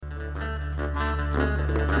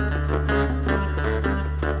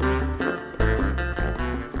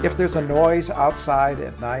If there's a noise outside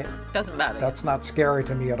at night, doesn't bother you. That's not scary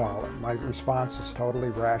to me at all. My response is totally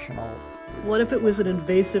rational. What if it was an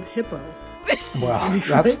invasive hippo? Well,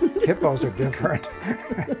 hippos are different.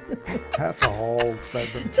 That's a whole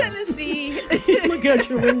segment. Tennessee. Look out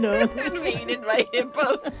your window. Invaded by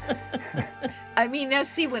hippos. I mean, now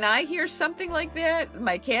see, when I hear something like that,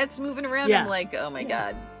 my cat's moving around, I'm like, oh my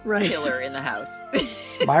God, killer in the house.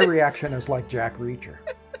 My reaction is like Jack Reacher.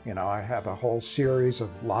 You know, I have a whole series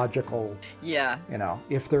of logical,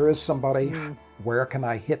 if there is somebody, where can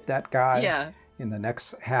I hit that guy in the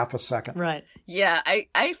next half a second? Right. Yeah,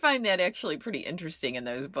 I find that actually pretty interesting in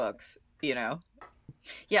those books, you know.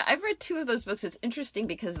 Yeah, I've read 2 of those books. It's interesting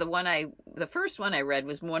because the first one I read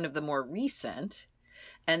was one of the more recent.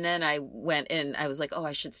 And then I went in, I was like, oh,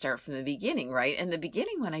 I should start from the beginning, right? And the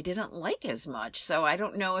beginning one I didn't like as much. So I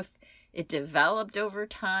don't know if it developed over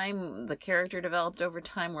time, the character developed over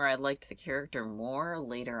time where I liked the character more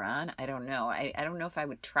later on. I don't know. I don't know if I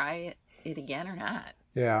would try it again or not.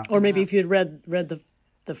 Yeah. Or maybe if you'd read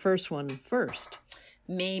the first one first.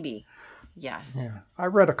 Maybe. Yes. Yeah. I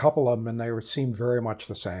read a couple of them and they seemed very much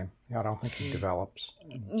the same. I don't think he develops.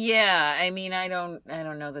 Yeah. I mean, I don't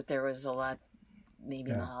know that there was a lot.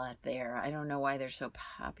 Maybe not a lot there. I don't know why they're so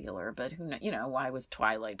popular, but who knows? You know, why was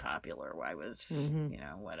Twilight popular? Why was,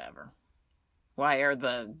 whatever. Why are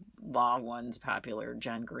the law ones popular?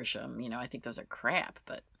 John Grisham, I think those are crap,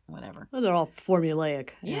 but whatever. Well, they're all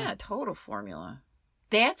formulaic. Yeah, total formula.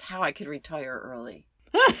 That's how I could retire early.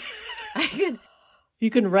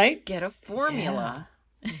 You can write? Get a formula.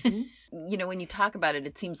 Yeah. Mm-hmm. When you talk about it,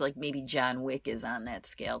 it seems like maybe John Wick is on that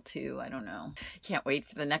scale too. I don't know. Can't wait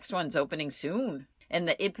for the next one's opening soon. And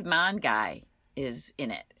the Ip Man guy is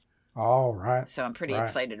in it. Oh, right. So I'm pretty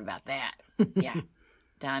excited about that. Yeah.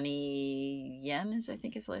 Donnie Yen is, I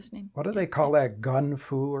think, his last name. What do they call that? Gun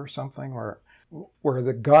fu or something? Where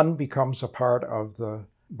the gun becomes a part of the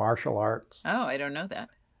martial arts. Oh, I don't know that.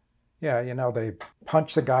 Yeah, they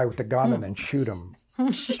punch the guy with the gun and then shoot him.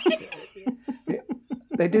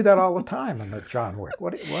 They do that all the time in the John Wick.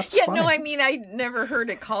 What's funny? No, I mean, I never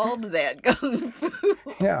heard it called that, Gun Fu.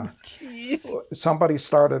 Yeah. Jeez. Somebody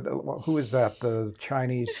started, who is that? The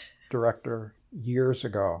Chinese director years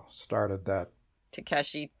ago started that.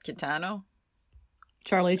 Takeshi Kitano?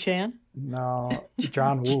 Charlie Chan? No,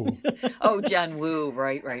 John Woo. Oh, John Woo.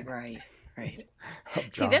 Right.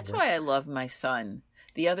 See, that's why I love my son.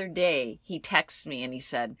 The other day, he texts me and he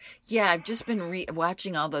said, yeah, I've just been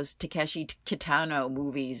watching all those Takeshi Kitano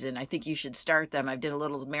movies, and I think you should start them. I did a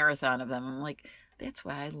little marathon of them. I'm like, that's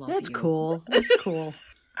why I love you. That's cool. That's cool.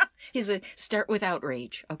 He's a start with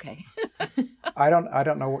outrage. Okay. I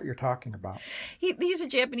don't know what you're talking about. He's a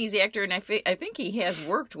Japanese actor, and I think he has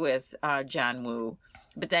worked with John Woo,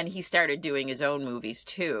 but then he started doing his own movies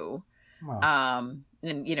too. Wow.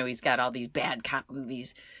 And he's got all these bad cop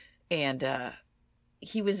movies, and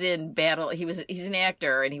he was in Battle. He's an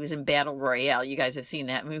actor, and he was in Battle Royale. You guys have seen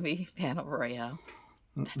that movie, Battle Royale?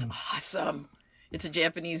 That's awesome. It's a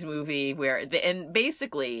Japanese movie and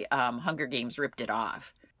basically Hunger Games ripped it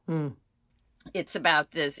off. Mm. It's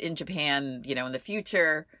about this in Japan, in the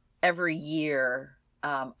future, every year,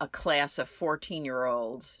 a class of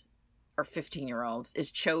 14-year-olds or 15-year-olds is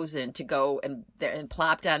chosen to go and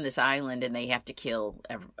plopped on this island, and they have to kill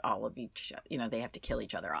all of each, they have to kill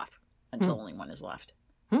each other off until only one is left.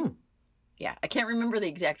 Hmm. Yeah. I can't remember the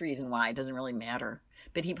exact reason why. It doesn't really matter.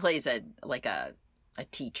 But he plays a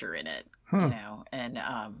teacher in it, and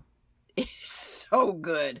it's so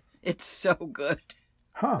good. It's so good.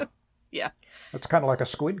 Huh. Yeah. It's kind of like a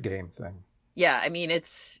Squid Game thing. Yeah. I mean,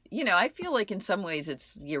 it's, I feel like in some ways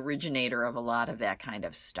it's the originator of a lot of that kind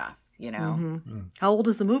of stuff, Mm-hmm. Mm. How old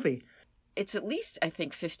is the movie? It's at least, I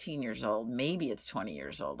think, 15 years old. Maybe it's 20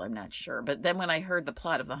 years old. I'm not sure. But then when I heard the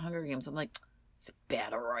plot of the Hunger Games, I'm like, it's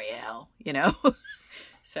Battle Royale,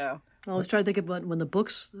 So. I was trying to think about when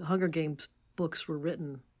the Hunger Games books were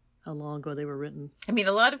written, how long ago they were written. I mean,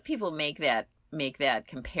 a lot of people make that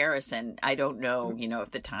comparison. I don't know,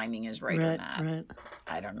 if the timing is right or not. Right.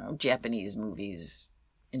 I don't know. Japanese movies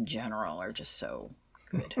in general are just so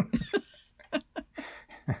good.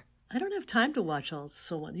 I don't have time to watch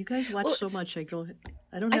so much. You guys watch so much. I don't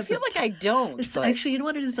have. I feel like I don't. Actually, you know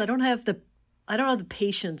what it is? I don't have the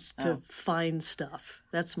patience to find stuff.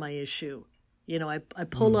 That's my issue. I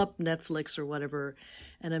pull up Netflix or whatever,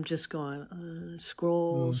 and I'm just going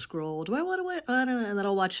scroll. Do I want to wait? I don't know. And then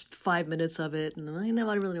I'll watch 5 minutes of it, and I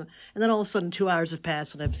really want. And then all of a sudden, 2 hours have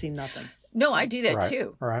passed, and I've seen nothing. No, I do that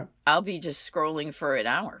too. Right. I'll be just scrolling for an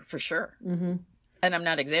hour for sure. Mm-hmm. and I'm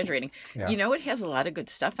not exaggerating. Yeah. You know what has a lot of good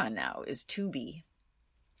stuff on now is Tubi.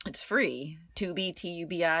 It's free. Tubi,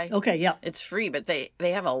 Tubi. Okay, yeah. It's free, but they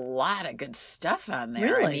have a lot of good stuff on there.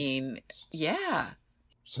 Really? I mean, yeah.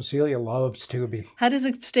 Cecilia loves Tubi. How does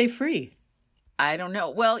it stay free? I don't know.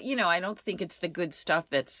 Well, I don't think it's the good stuff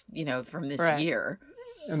that's, from this year.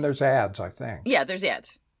 And there's ads, I think. Yeah, there's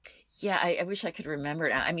ads. Yeah, I wish I could remember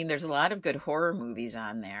it. I mean, there's a lot of good horror movies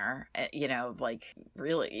on there, like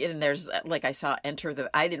really. And there's, like, I saw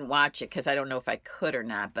I didn't watch it because I don't know if I could or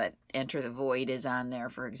not, but Enter the Void is on there,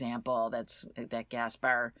 for example. That's that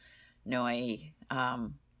Gaspar Noé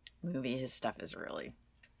movie. His stuff is really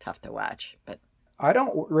tough to watch. But I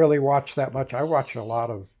don't really watch that much. I watch a lot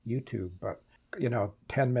of YouTube, but,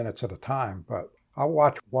 10 minutes at a time. But I'll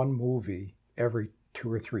watch one movie every 2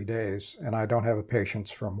 or 3 days, and I don't have a patience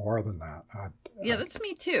for more than that. That's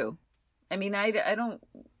me too. I mean,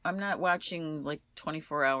 I'm not watching like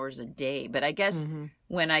 24 hours a day, but I guess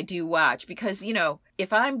when I do watch, because,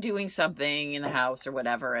 if I'm doing something in the house or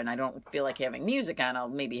whatever, and I don't feel like having music on, I'll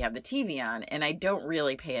maybe have the TV on, and I don't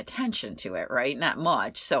really pay attention to it, right? Not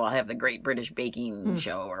much. So I'll have the Great British Baking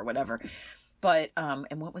Show or whatever. But,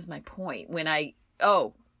 and what was my point? When I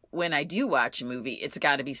do watch a movie, it's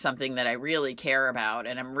got to be something that I really care about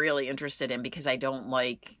and I'm really interested in, because I don't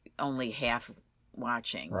like only half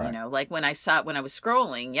watching, right. Like when I was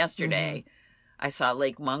scrolling yesterday, I saw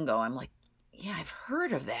Lake Mungo. I'm like, yeah, I've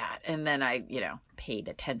heard of that. And then I, paid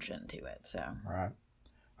attention to it. So, right.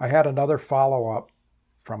 I had another follow-up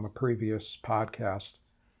from a previous podcast,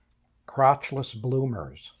 crotchless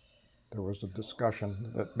bloomers. There was a discussion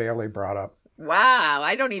that Bailey brought up. Wow,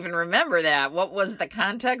 I don't even remember that. What was the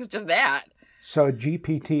context of that? So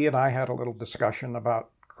GPT and I had a little discussion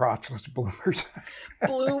about crotchless bloomers.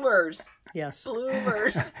 Bloomers. Yes.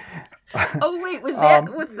 Bloomers. Oh, wait, was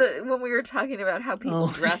that when we were talking about how people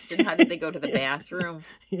dressed and how did they go to the bathroom?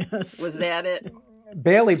 Yes. Was that it?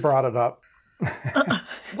 Bailey brought it up.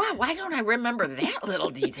 Wow, why don't I remember that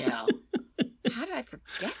little detail? How did I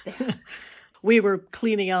forget that? We were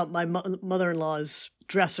cleaning out my mother-in-law's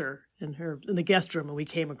dresser in the guest room, and we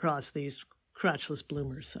came across these crotchless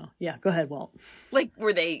bloomers. So, yeah, go ahead, Walt. Like,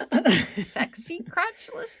 were they sexy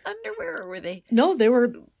crotchless underwear, or were they? No, they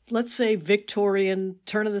were, let's say, Victorian,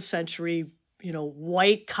 turn of the century,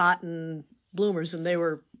 white cotton bloomers, and they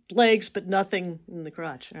were legs, but nothing in the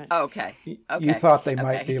crotch. Right. Okay. You thought they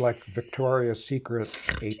might be like Victoria's Secret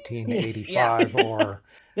 1885 or...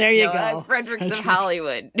 There you go. Fredericks of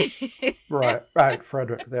Hollywood. Right,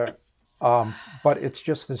 Frederick there. But it's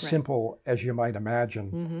just as simple as you might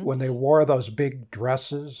imagine. When they wore those big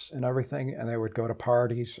dresses and everything, and they would go to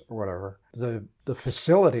parties or whatever, the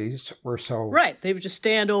facilities were so... Right, they would just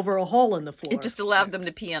stand over a hole in the floor. It just allowed them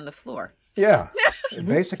to pee on the floor. Yeah,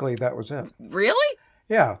 basically that was it. Really?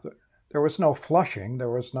 Yeah, there was no flushing. There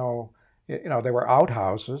was no... they were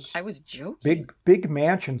outhouses. I was joking. Big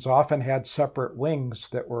mansions often had separate wings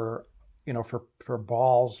that were... for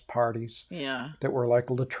balls, parties. Yeah. That were like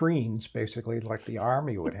latrines, basically, like the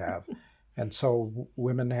army would have. And so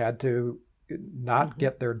women had to not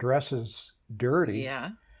get their dresses dirty. Yeah.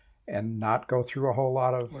 And not go through a whole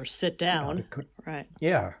lot of... Or sit down. Right.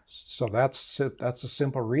 Yeah. So that's a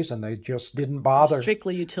simple reason. They just didn't bother.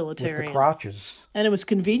 Strictly utilitarian. With the crotches. And it was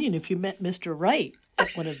convenient if you met Mr. Right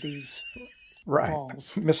at one of these... Right.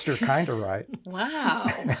 balls. Mr. Kinda Right. Wow.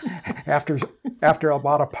 After a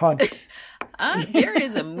lot of punch. There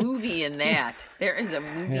is a movie in that. There is a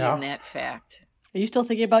movie in that fact. Are you still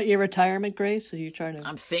thinking about your retirement, Grace? Are you trying to...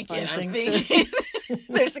 I'm thinking.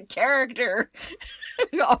 There's a character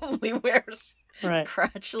who only wears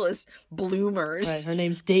crotchless bloomers. Right. Her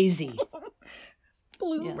name's Daisy.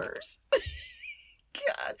 Bloomers. Yeah.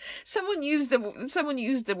 God, someone used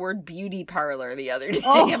the word beauty parlor the other day.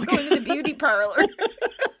 I'm going to the beauty parlor.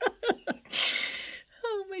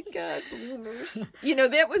 Oh my God, bloomers.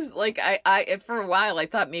 That was like, I for a while I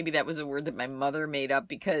thought maybe that was a word that my mother made up,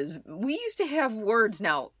 because we used to have words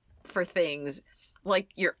now for things like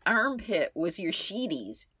your armpit was your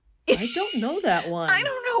sheeties. I don't know that one. I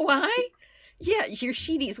don't know why. Yeah, your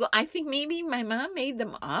sheeties. Well, I think maybe my mom made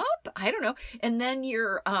them up. I don't know. And then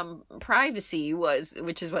your privacy was,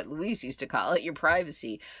 which is what Louise used to call it, your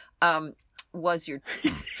privacy, was your...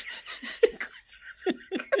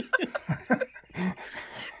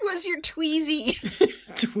 was your tweezy.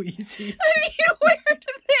 Tweezy. I mean, where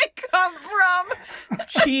did that come from?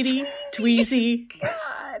 Cheaty, tweezy.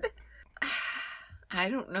 God. I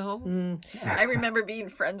don't know. I remember being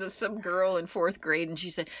friends with some girl in 4th grade, and she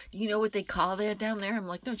said, "Do you know what they call that down there?" I'm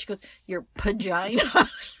like, "No." She goes, "Your pagina."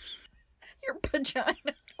 Your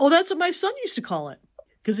pagina. Oh, that's what my son used to call it.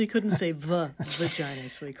 Because he couldn't say vagina,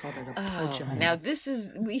 so he called it a vagina. Now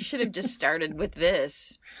we should have just started with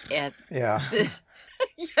this. Yeah. Yeah.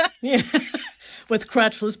 With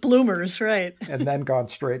crotchless bloomers, right. And then gone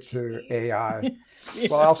straight to AI.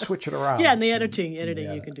 Well, I'll switch it around. Yeah, in the editing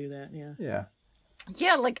you can do that, yeah. Yeah.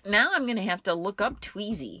 Yeah, like now I'm going to have to look up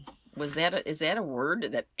Tweezy. Is that a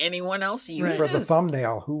word that anyone else uses? For the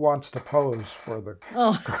thumbnail, who wants to pose for the...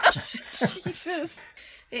 Oh. Jesus.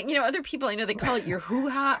 You know, other people, I know they call it your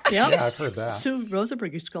hoo-ha. Yep. Yeah, I've heard that. Sue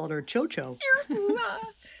Rosenberg used to call it her cho-cho. Your hoo-ha.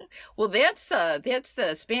 Well, that's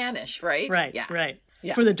the Spanish, right? Right, yeah. right.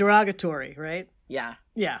 Yeah. For the derogatory, right? Yeah.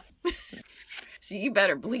 Yeah. So you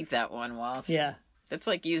better bleep that one, Walt. Yeah. That's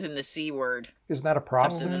like using the C word. Isn't that a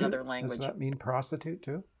prostitute? In another language. Does that mean prostitute,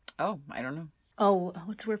 too? Oh, I don't know. Oh,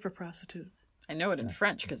 what's the word for prostitute? I know it in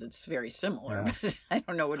French because it's very similar, but I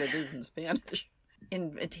don't know what it is in Spanish.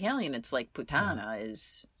 In Italian, it's like putana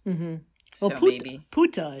is... Mm-hmm. So maybe...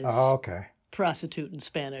 Puta is okay. Prostitute in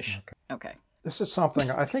Spanish. Okay. This is something,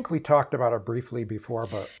 I think we talked about it briefly before,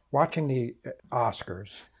 but watching the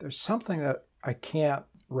Oscars, there's something that I can't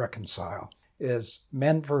reconcile, is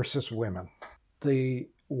men versus women. The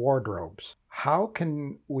wardrobes. How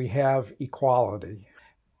can we have equality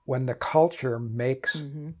when the culture makes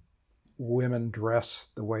women dress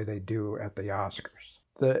the way they do at the Oscars?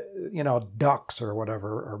 Ducks or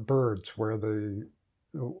whatever, or birds, where the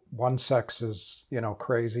one sex is,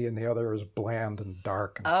 crazy and the other is bland and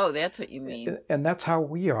dark. Oh, that's what you mean. And that's how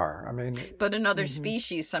we are. I mean... But in other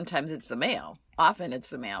species, sometimes it's the male. Often it's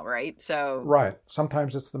the male, right? So... Right.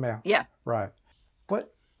 Sometimes it's the male. Yeah. Right.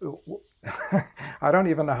 What... I don't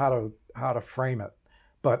even know how to frame it,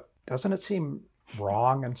 but doesn't it seem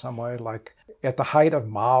wrong in some way? Like at the height of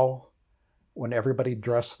Mao, when everybody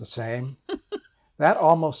dressed the same, that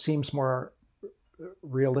almost seems more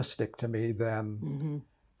realistic to me than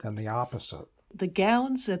the opposite. The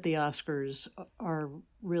gowns at the Oscars are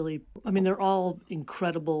really, they're all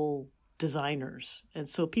incredible designers, and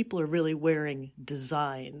so people are really wearing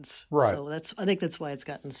designs. Right. So I think that's why it's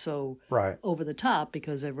gotten so over the top,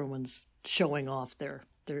 because everyone's showing off their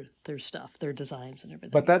stuff, their designs and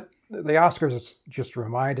everything. But the Oscars just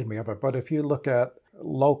reminded me of it. But if you look at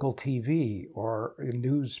local TV or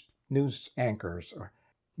news anchors,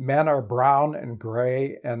 men are brown and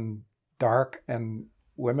gray and dark, and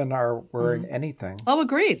women are wearing anything. Oh,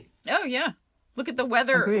 agreed. Oh, yeah. Look at the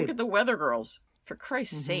weather. Agreed. Look at the weather girls, for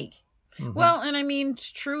Christ's sake. Mm-hmm. Well, and I mean,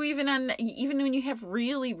 it's true even when you have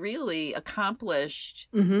really, really accomplished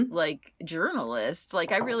like journalists.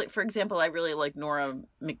 Like for example, I really like Nora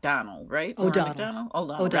McDonald, right? O'Donnell.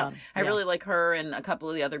 I really like her and a couple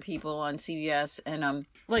of the other people on CBS, and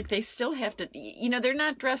like they still have to, they're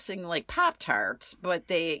not dressing like Pop-Tarts, but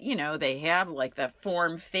they have like the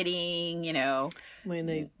form fitting, when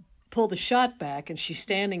they pull the shot back and she's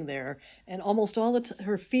standing there, and almost all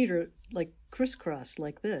her feet are like crisscrossed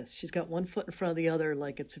like this. She's got one foot in front of the other,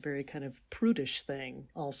 like it's a very kind of prudish thing,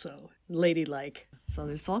 also ladylike. So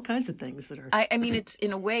there's all kinds of things that are. I mean, it's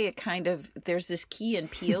in a way a kind of, there's this Key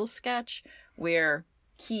and Peele sketch where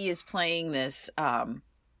Key is playing this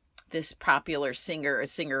popular singer,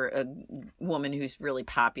 a woman who's really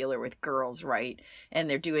popular with girls, right? And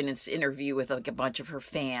they're doing this interview with like a bunch of her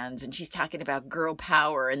fans, and she's talking about girl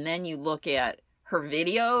power. And then you look at her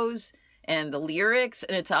videos and the lyrics,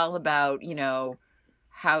 and it's all about,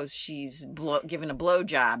 how she's giving a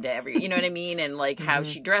blowjob to every, you know what I mean? And like how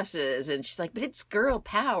she dresses, and she's like, but it's girl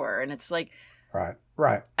power. And it's like, right.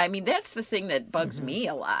 I mean, that's the thing that bugs me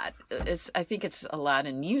a lot. I think it's a lot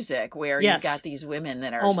in music where you've got these women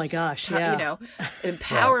that are, oh my gosh,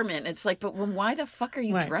 empowerment. It's like, but why the fuck are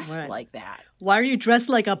you dressed like that? Why are you dressed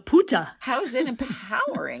like a puta? How is it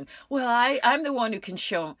empowering? Well, I'm the one who can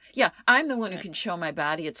show. Yeah, I'm the one who can show my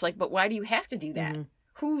body. It's like, but why do you have to do that?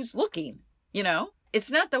 Who's looking? It's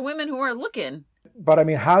not the women who are looking. But I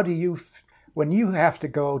mean, how do you, when you have to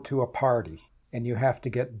go to a party and you have to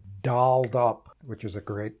get dolled up, which is a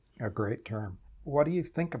great term, what do you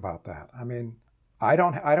think about that? I mean, I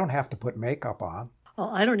don't have to put makeup on. Oh,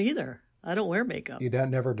 I don't either. I don't wear makeup. You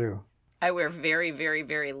never do. I wear very, very,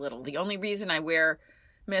 very little. The only reason I wear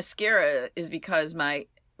mascara is because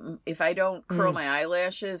if I don't curl my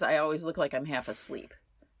eyelashes, I always look like I'm half asleep.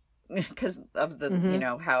 Because of the,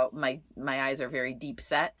 how my eyes are very deep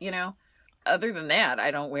set, Other than that,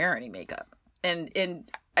 I don't wear any makeup. And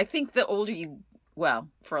I think the older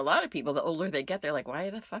for a lot of people, the older they get, they're like, why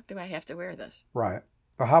the fuck do I have to wear this? Right.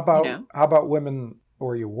 But how about women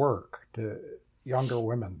where you work, to younger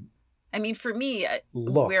women? I mean, for me,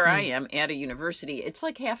 where I am at a university, it's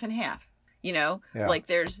like half and half. You know, like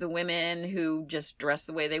there's the women who just dress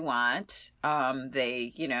the way they want.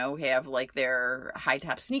 They, you know, have like their high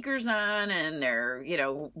top sneakers on and their, you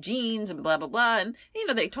know, jeans and blah, blah, blah. And, you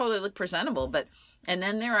know, they totally look presentable. And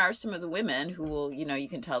then there are some of the women who will, you know, you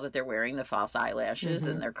can tell that they're wearing the false eyelashes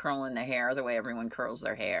and they're curling their hair the way everyone curls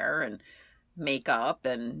their hair and makeup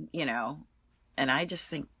and, you know, and I just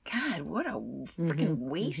think, God, what a freaking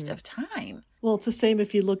waste of time. Well, it's the same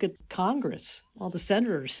if you look at Congress. All the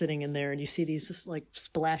senators sitting in there and you see these just like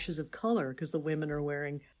splashes of color because the women are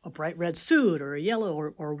wearing a bright red suit or a yellow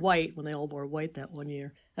or white when they all wore white that one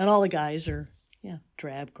year. And all the guys are,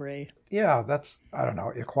 drab gray. Yeah, I don't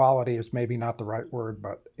know, equality is maybe not the right word,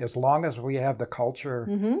 but as long as we have the culture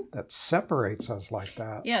that separates us like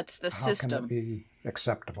that. Yeah, it's the system. How can it be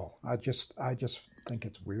acceptable? I just think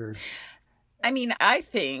it's weird. I mean, I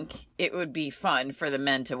think it would be fun for the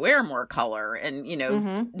men to wear more color and, you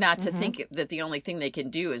know, not to think that the only thing they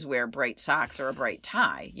can do is wear bright socks or a bright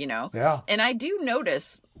tie, you know? Yeah. And I do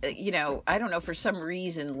notice, you know, I don't know, for some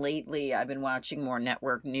reason lately I've been watching more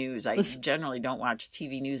network news. I generally don't watch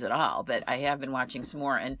TV news at all, but I have been watching some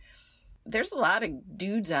more. And there's a lot of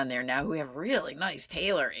dudes on there now who have really nice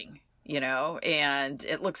tailoring, you know, and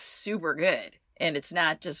it looks super good. And it's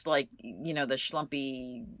not just like, you know, the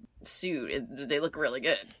schlumpy suit. They look really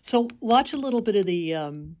good. So watch a little bit of the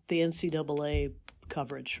NCAA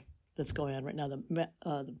coverage that's going on right now,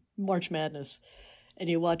 the March Madness, and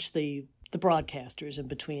you watch the broadcasters in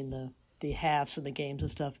between the halves and the games and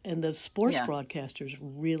stuff. And the sports broadcasters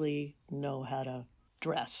really know how to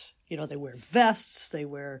dress. You know, they wear vests, they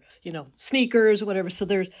wear, you know, sneakers or whatever. So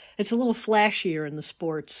it's a little flashier in the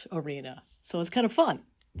sports arena. So it's kind of fun.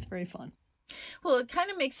 It's very fun. Well, it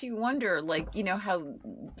kind of makes you wonder, like, you know, how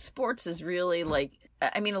sports is really like,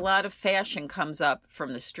 I mean, a lot of fashion comes up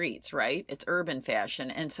from the streets, right? It's urban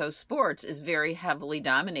fashion. And so sports is very heavily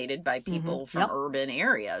dominated by people from urban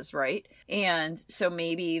areas, right? And so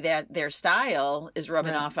maybe that their style is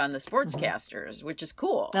rubbing off on the sportscasters, which is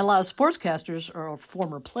cool. And a lot of sportscasters are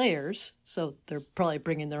former players, so they're probably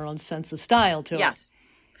bringing their own sense of style to it. Yes.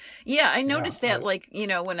 Yeah, I noticed that, like, you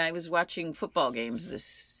know, when I was watching football games this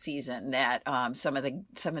season, that some of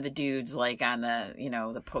the dudes, like, on the, you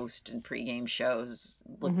know, the post and pregame shows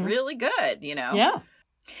look really good, you know? Yeah.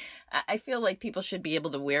 I feel like people should be able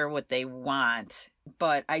to wear what they want,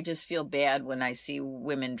 but I just feel bad when I see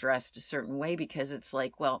women dressed a certain way because it's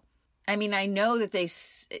like, well, I mean, I know that they,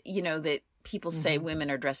 you know, that people say women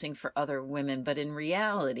are dressing for other women, but in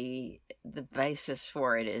reality, the basis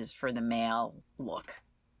for it is for the male look.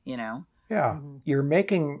 You know? Yeah. You're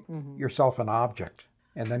making yourself an object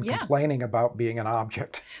and then complaining about being an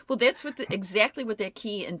object. Well, that's exactly what that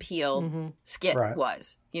Key and Peele skit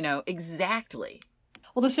was. You know, exactly.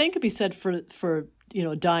 Well, the same could be said for, you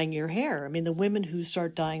know, dyeing your hair. I mean, the women who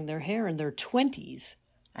start dyeing their hair in their 20s.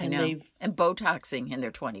 I know. And Botoxing in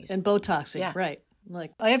their 20s. And Botoxing, right.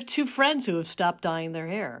 Like, I have 2 friends who have stopped dyeing their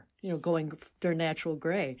hair, you know, going their natural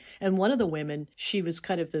gray. And one of the women, she was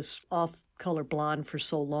kind of this off-color blonde for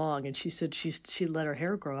so long, and she said she let her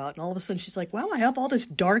hair grow out, and all of a sudden she's like, wow, I have all this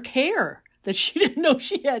dark hair that she didn't know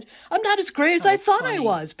she had. I'm not as gray as I thought I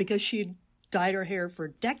was, because she dyed her hair for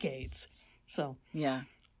decades. So yeah,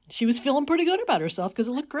 she was feeling pretty good about herself because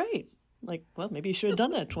it looked great. Like, well, maybe you should have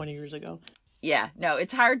done that 20 years ago. Yeah, no,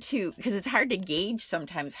 it's hard to gauge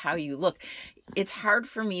sometimes how you look. It's hard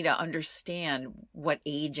for me to understand what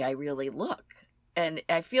age I really look. And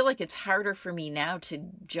I feel like it's harder for me now to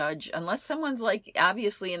judge, unless someone's like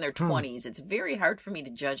obviously in their 20s, it's very hard for me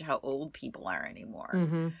to judge how old people are anymore.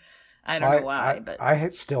 I don't know why, but I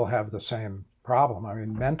still have the same problem. I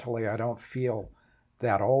mean, mentally, I don't feel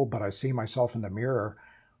that old, but I see myself in the mirror,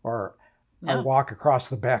 or I walk across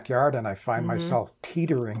the backyard and I find myself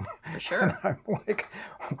teetering. For sure. And I'm like,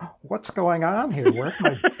 what's going on here? Where'd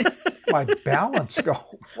my balance go?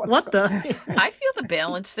 I feel the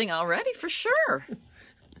balance thing already, for sure.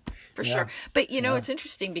 For sure. But, you know, it's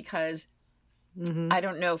interesting because I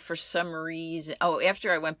don't know, for some reason. Oh,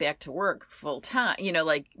 after I went back to work full time, you know,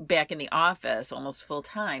 like back in the office almost full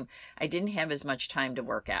time, I didn't have as much time to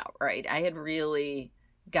work out, right? I had really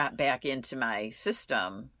got back into my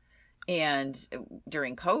system and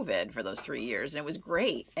during COVID for those 3 years, and it was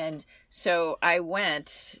great. And so I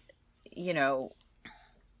went, you know,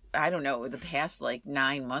 I don't know, the past like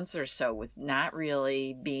 9 months or so with not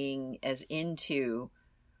really being as into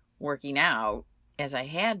working out as I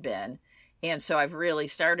had been. And so I've really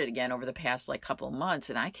started again over the past like couple of months,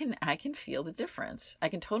 and I can feel the difference. I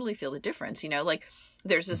can totally feel the difference. You know, like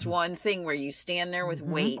there's this one thing where you stand there with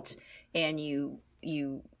weights and you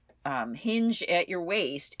hinge at your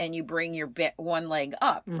waist and you bring your one leg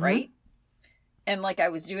up, right? And like I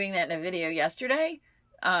was doing that in a video yesterday,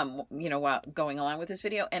 while going along with this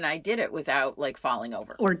video, and I did it without like falling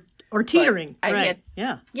over. Or teetering. Right.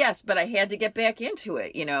 Yes, but I had to get back into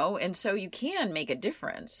it, and so you can make a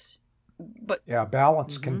difference. But yeah,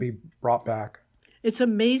 balance can be brought back. It's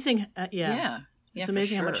amazing. It's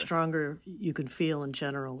amazing how much stronger you can feel in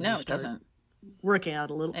general. No, it doesn't. Working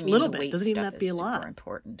out a little bit. Doesn't even have to be a lot. Super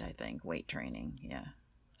important, I think. Weight training,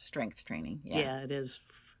 strength training. Yeah, it is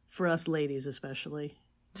for us ladies especially.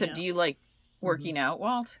 So, do you like working out,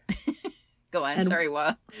 Walt? Go on. Sorry,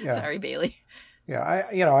 Walt. Yeah. Sorry, Bailey.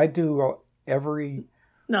 Yeah, I do every.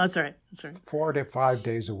 No, it's all right. It's all right. 4 to 5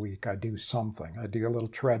 days a week, I do something. I do a little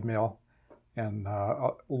treadmill and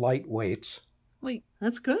light weights. Wait,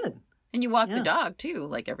 that's good. And you walk the dog too,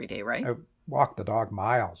 like every day, right? I walk the dog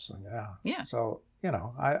miles. Yeah. So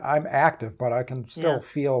I'm active, but I can still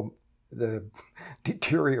feel the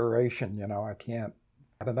deterioration. I can't.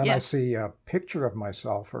 And then I see a picture of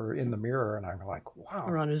myself or in the mirror, and I'm like, wow.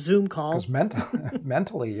 Or on a Zoom call. Because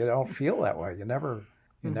mentally, you don't feel that way. You never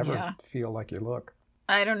feel like you look.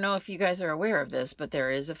 I don't know if you guys are aware of this, but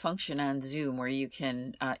there is a function on Zoom where you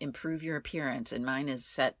can improve your appearance, and mine is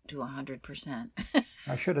set to 100%.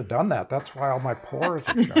 I should have done that. That's why all my pores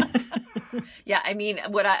are showing. Yeah, I mean,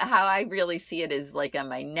 how I really see it is like on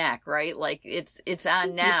my neck, right? Like it's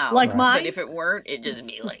on now. Like mine? But if it weren't, it'd just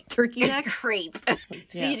be like turkey neck crepe.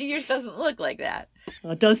 See, yours doesn't look like that.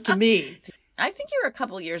 Well, it does to me. I think you're a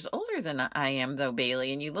couple years older than I am, though,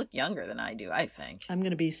 Bailey, and you look younger than I do, I think. I'm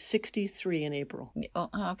going to be 63 in April. Oh,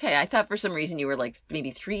 okay. I thought for some reason you were like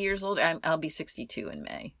maybe 3 years old. I'll be 62 in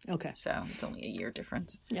May. Okay. So it's only a year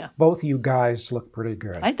difference. Yeah. Both you guys look pretty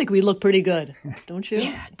good. I think we look pretty good. Don't you?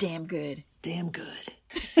 Yeah, damn good. Damn good.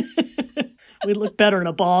 We look better in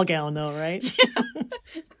a ball gown, though, right? Yeah.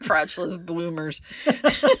 Crotchless bloomers.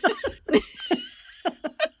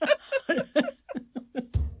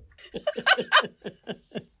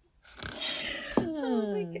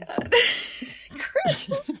 Oh my God.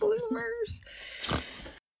 Crotchless bloomers.